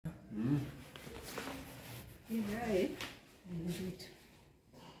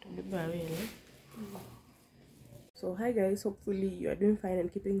So hi guys, hopefully you are doing fine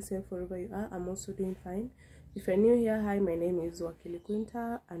and keeping safe wherever you are. I'm also doing fine. If you're new here, hi, my name is Wakili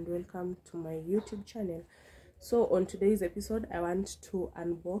Quinta and welcome to my YouTube channel. So on today's episode, I want to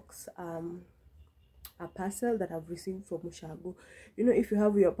unbox a parcel that I've received from Ushago. You know, if you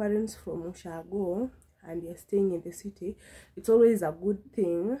have your parents from Ushago and you're staying in the city, it's always a good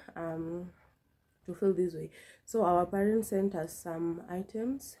thing to feel this way. So our parents sent us some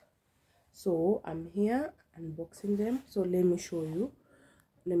items, so I'm here unboxing them. So let me show you.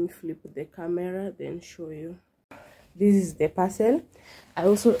 Let me flip the camera, then show you. This is the parcel. I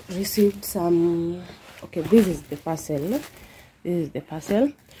also received some. Okay, this is the parcel. This is the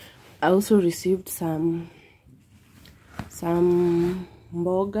parcel. I also received some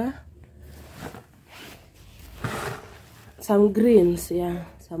mboga, some greens. Yeah,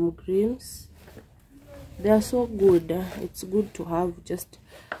 some greens. They are so good. It's good to have just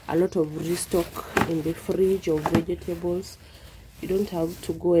a lot of restock in the fridge of vegetables. You don't have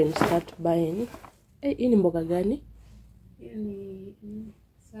to go and start buying. Hey, ini mboga gani?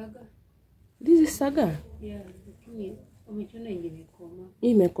 Saga. This is saga? Yeah, umechona imekoma.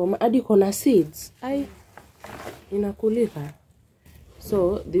 Imekoma. Hadi kona seeds. Ai, inakulika.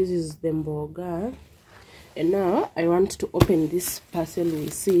 So, this is the mboga. And now, I want to open this parcel. We'll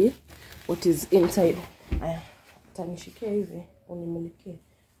see what is inside. Aya, tanishikia hivi. Unimulike.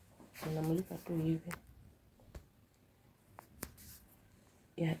 Unamulika tu hivi.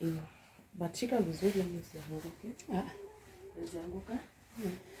 Yeah, hivi. But shika vizuri nisianguke. Nisianguka.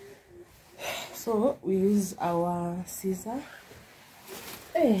 So we use our scissor.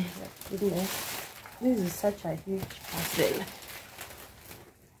 Hey, goodness. This is such a huge parcel.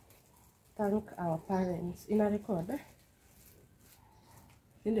 Thank our parents. In a record,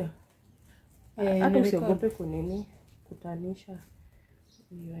 Ndio. Hata usiogope kunini kutanisha.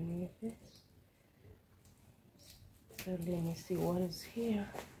 Ionieke. So let me see what is here.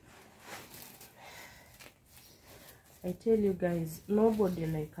 I tell you guys, nobody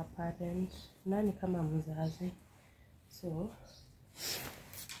like a parent. Nani kama mzazi. So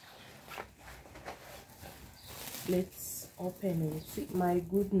let's open it. See, my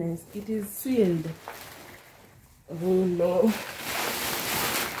goodness, it is sealed. Oh no.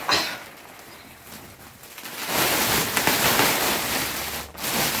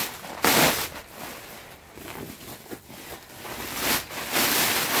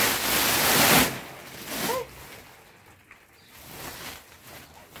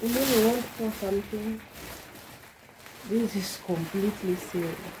 You really want for something? This is completely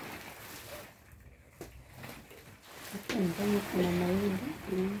sealed.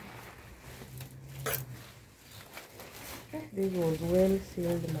 This was well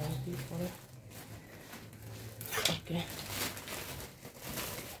sealed, my people. Okay.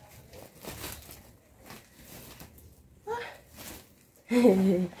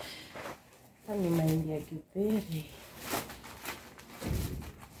 Honey, my dear, Githeri.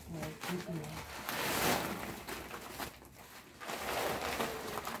 My goodness.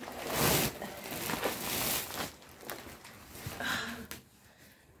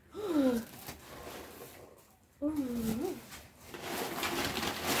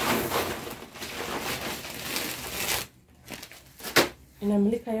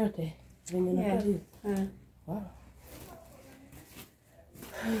 Inamilika yote zenye nakari. Wow.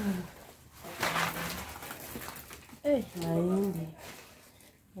 Eh, mahindi.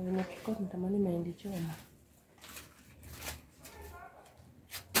 Ninachukua nitamani mahindi choma.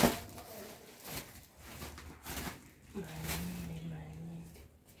 Mahindi.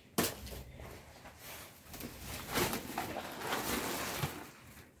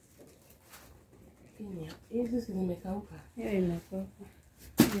 Hizi zimekauka. Yeah, imekauka.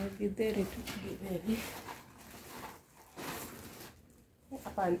 Ya githeri tu. Githeri.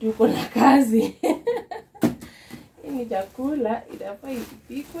 Hapa ndio uko na kazi. Hii ni chakula inafaa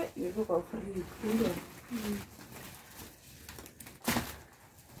ipikwe iwekwe kwa fridge. Ndio.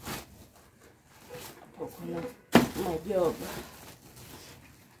 Kuna majoba.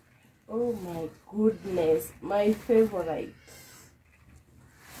 Oh my goodness, my favorite.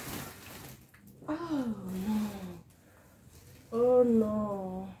 Oh no. Oh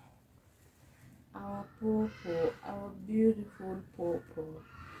no. Our pawpaw, our beautiful pawpaw.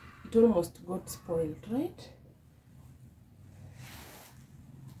 It almost got spoiled, right?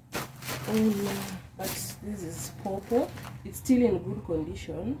 Oh no. But this is pawpaw. It's still in good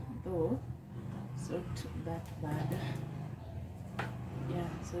condition, though. It's not that bad. Yeah,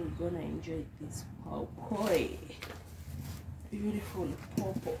 so we're gonna enjoy this pawpaw. Beautiful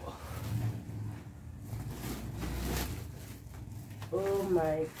pawpaw.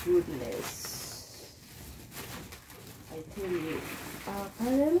 my goodness. I tell you, our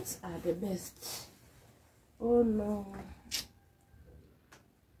parents are the best. Oh no.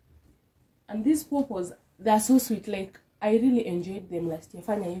 And these pawpaws, they're so sweet. Like, I really enjoyed them last year.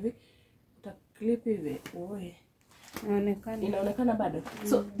 Fanya hivi, utaklip hivi. Oe. Inaonekana bado.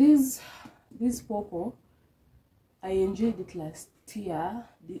 So this pawpaw, I enjoyed it last year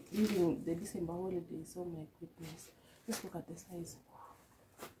during the December holidays. Oh my goodness. Just look at the size.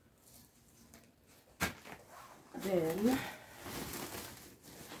 Then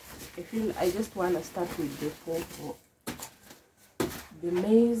I just want to start with the pawpaw. The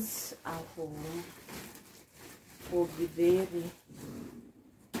maize are for Githeri.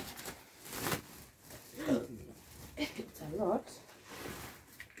 It's a lot.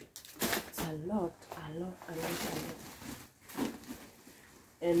 It's a lot.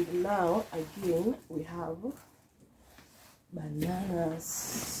 And now again we have bananas.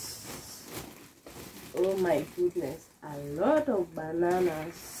 Oh my goodness, a lot of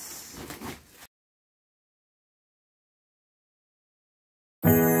bananas.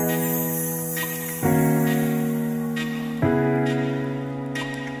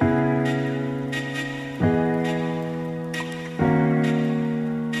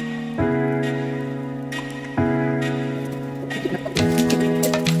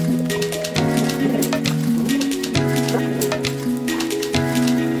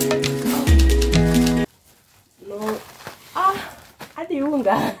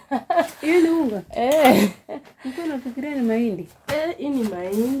 Hiyo ni unga? Niko nafikiria ni mahindi. Hii ni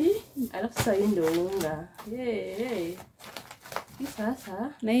mahindi, alafu sasa hii ndio unga. Hii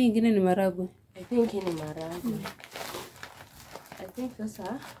sasa na hii nyingine ni maragwe. I think hii ni maragwe. I think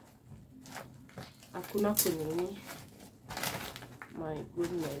sasa hakuna kunini. My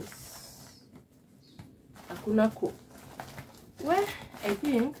goodness. Hakuna I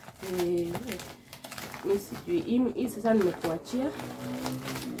think hii sasa nimekuachia.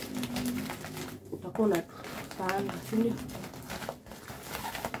 Utakuwa unapanga, si ndio?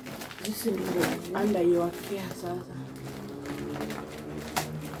 This is under your care sasa.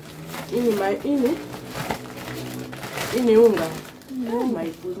 Ini unga. Oh my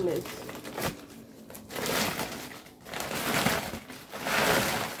goodness.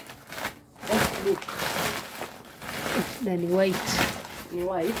 Let's look. Na ni white. Ni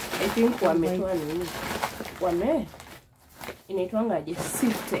white. I think wametoa nini? Inaitwangaje?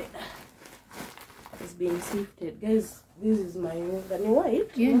 Sifted. It's been sifted. Guys, this is my unga. Ni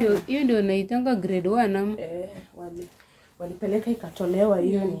white. Hiyo ndio naitanga grade 1 walipeleka ikatolewa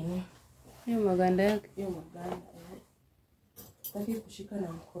hiyo nini? Hiyo maganda yake. Hiyo maganda. Sitaki kushika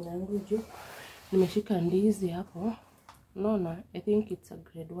na mkono wangu juu. Nimeshika ndizi hapo. No, I think it's a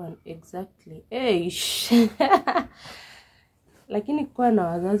grade 1 exactly. Lakini kwa na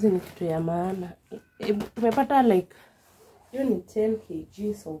wazazi ni kitu ya maana. Tumepata like hiyo ni 10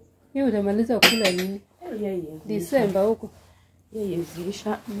 kg so. Hiyo utamaliza kula nini? December huko.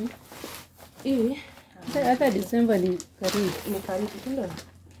 Zilisha. Hata December ni karibu. Ni karibu ndio.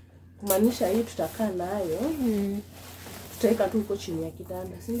 Kumaanisha hii tutakaa nayo. Tutaweka tu huko chini ya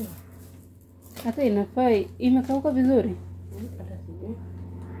kitanda, si ndio? Hata inafaa imekauka vizuri. Hata sijui.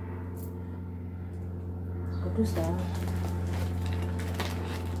 Kutu sawa.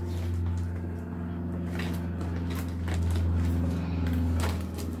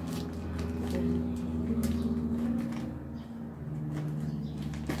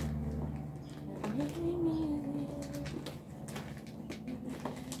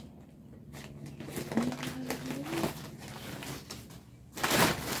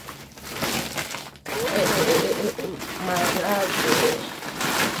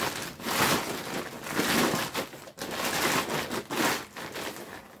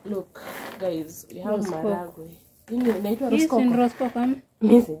 Look, guys, we have maragwe. Hii inaitwa roskoko. Hii roskoko kama?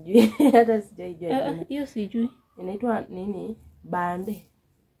 Mimi sijui. Hata sijaijua. Hiyo sijui. Inaitwa nini? Bande.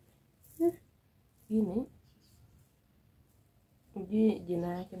 Hii ni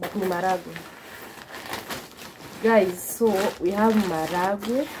jina yake, but ni maragwe. Guys, so we have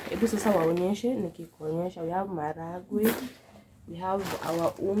maragwe. Hebu sasa waonyeshe nikikuonyesha. We have maragwe. We have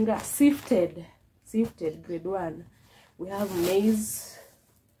our unga sifted grade 1. We have maize.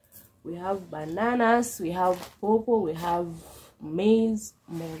 We have bananas, we have pawpaw, we have maize,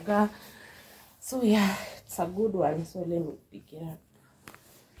 moga. So yeah, it's a good one. So let me pick it up.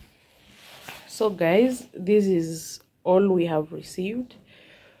 So guys, this is all we have received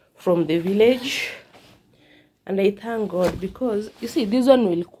from the village. And I thank God because you see this one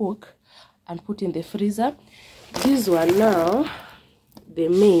will cook and put in the freezer. This one now, the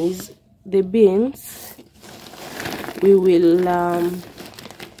maize, the beans, we will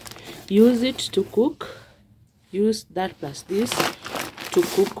use it to cook. Use that plus this to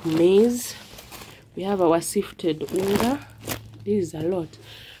cook maize. We have our sifted unga. This is a lot.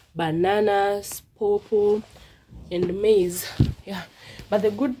 Bananas, pawpaw, and maize. Yeah, but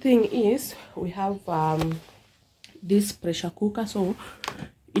the good thing is we have this pressure cooker, so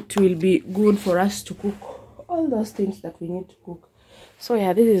it will be good for us to cook all those things that we need to cook. So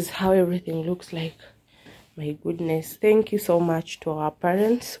yeah, this is how everything looks like. My goodness, thank you so much to our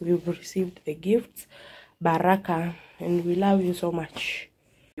parents. We've received the gifts, Baraka, and we love you so much.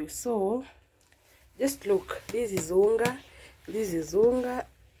 So just look, this is unga, this is unga,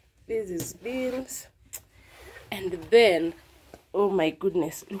 this is beans, and then oh my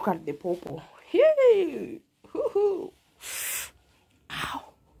goodness, look at the pawpaw. Yay! Hoo-hoo. Ow,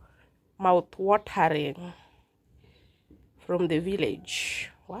 mouth watering from the village.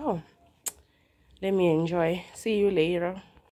 Wow, let me enjoy. See you later.